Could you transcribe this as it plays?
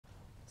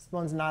This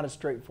one's not as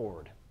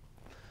straightforward.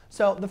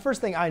 So the first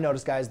thing I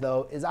notice, guys,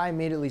 though, is I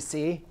immediately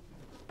see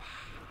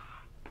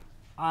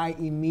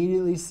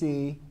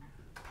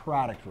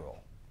product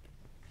rule.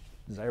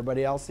 Does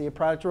everybody else see a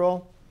product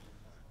rule?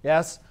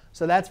 Yes?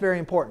 So that's very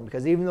important,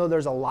 because even though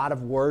there's a lot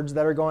of words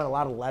that are going, a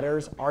lot of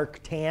letters,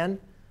 arctan,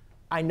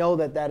 I know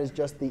that that is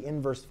just the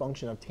inverse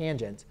function of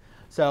tangent.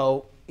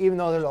 So even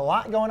though there's a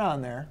lot going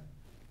on there,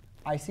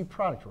 I see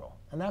product rule.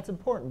 And that's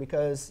important,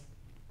 because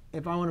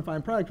if I want to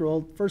find product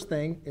rule, first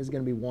thing is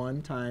going to be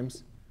 1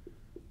 times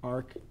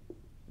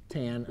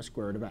arctan a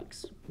square root of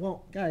x.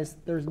 Well, guys,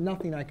 there's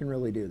nothing I can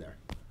really do there.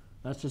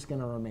 That's just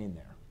going to remain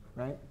there,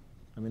 right?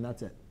 I mean,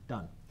 that's it.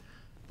 Done.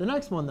 The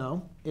next one,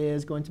 though,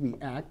 is going to be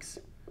x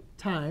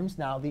times,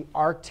 now, the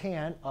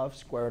arctan of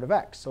square root of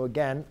x. So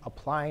again,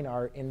 applying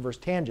our inverse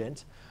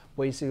tangent,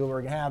 what you see what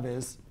we're going to have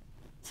is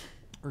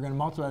we're going to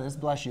multiply this,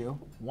 bless you,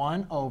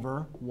 1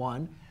 over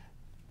 1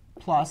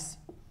 plus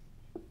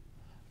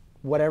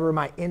whatever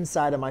my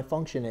inside of my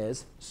function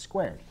is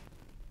squared.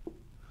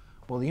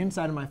 Well, the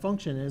inside of my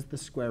function is the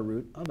square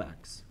root of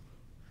x.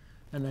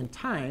 And then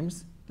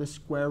times the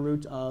square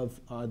root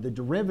of the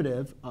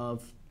derivative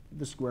of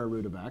the square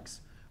root of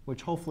x,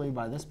 which hopefully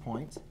by this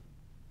point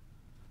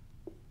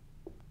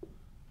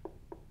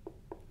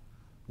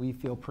we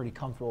feel pretty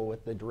comfortable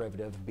with the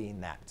derivative being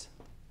that.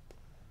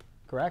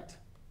 Correct?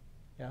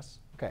 Yes?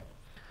 OK.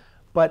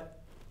 But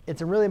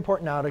it's really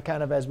important now to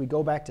kind of, as we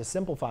go back to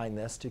simplifying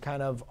this, to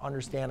kind of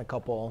understand a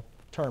couple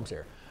terms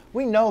here.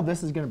 We know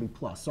this is going to be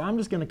plus. So I'm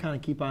just going to kind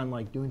of keep on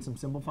like doing some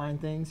simplifying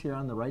things here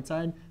on the right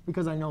side,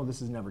 because I know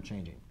this is never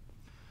changing.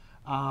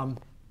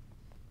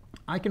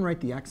 I can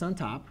write the x on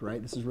top,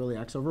 right? This is really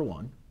x over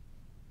 1.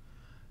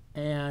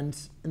 And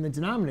in the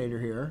denominator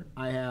here,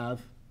 I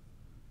have,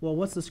 well,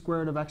 what's the square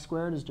root of x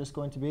squared is just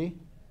going to be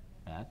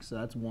x. So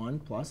that's 1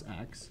 plus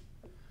x.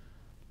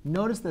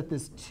 Notice that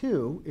this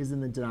 2 is in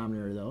the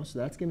denominator, though. So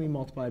that's going to be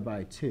multiplied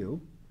by 2.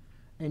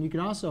 And you can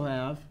also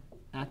have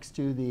x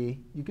to the,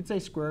 you could say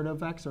square root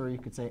of x, or you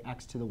could say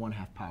x to the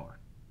 1/2 power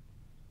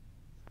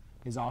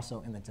is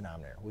also in the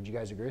denominator. Would you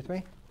guys agree with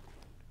me?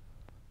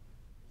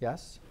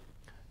 Yes?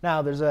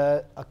 Now, there's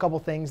a couple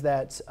things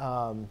that,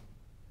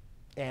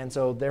 and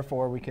so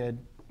therefore we could,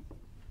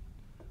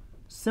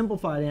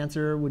 simplified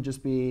answer would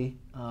just be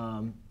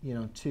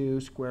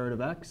 2 square root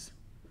of x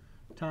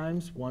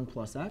times 1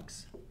 plus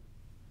x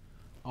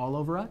all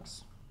over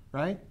x,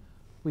 right?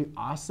 We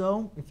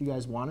also, if you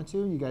guys wanted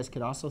to, you guys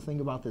could also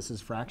think about this as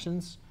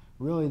fractions.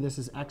 Really, this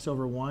is x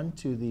over 1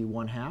 to the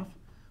 1/2.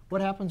 What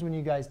happens when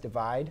you guys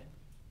divide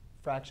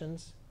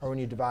fractions? Or when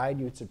you divide,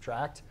 you would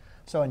subtract.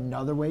 So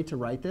another way to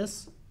write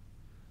this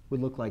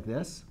would look like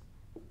this.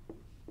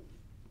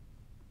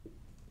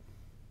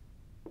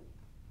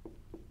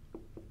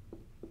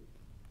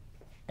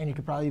 And you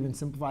could probably even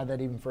simplify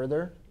that even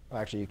further. Well,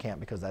 actually, you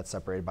can't, because that's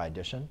separated by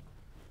addition.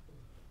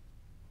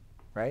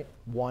 Right?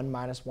 1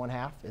 minus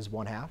 1/2 is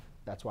 1/2.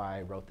 That's why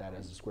I wrote that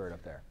as a square root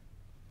up there.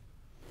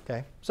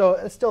 OK? So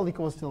it still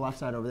equals to the left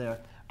side over there.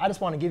 I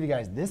just want to give you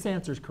guys this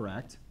answer is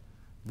correct.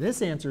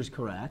 This answer is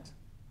correct.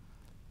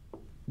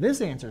 This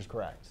answer is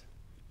correct.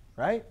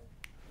 Right?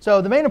 So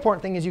the main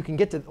important thing is you can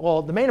get to,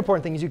 well, the main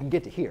important thing is you can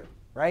get to here.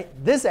 Right?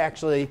 This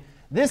answer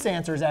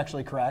is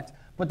actually correct.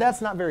 But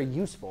that's not very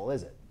useful,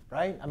 is it?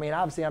 Right? I mean,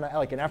 obviously, on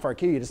like an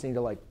FRQ, you just need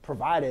to like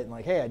provide it and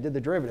like, hey, I did the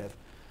derivative.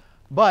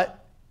 But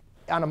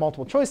on a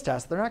multiple choice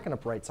test, they're not going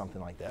to write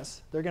something like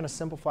this. They're going to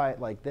simplify it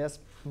like this.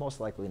 Most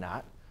likely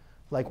not.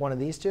 Like one of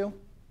these two?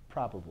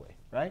 Probably.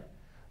 Right?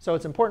 So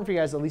it's important for you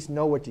guys to at least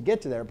know what to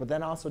get to there, but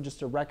then also just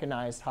to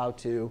recognize how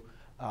to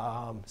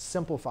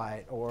simplify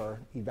it or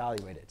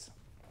evaluate it.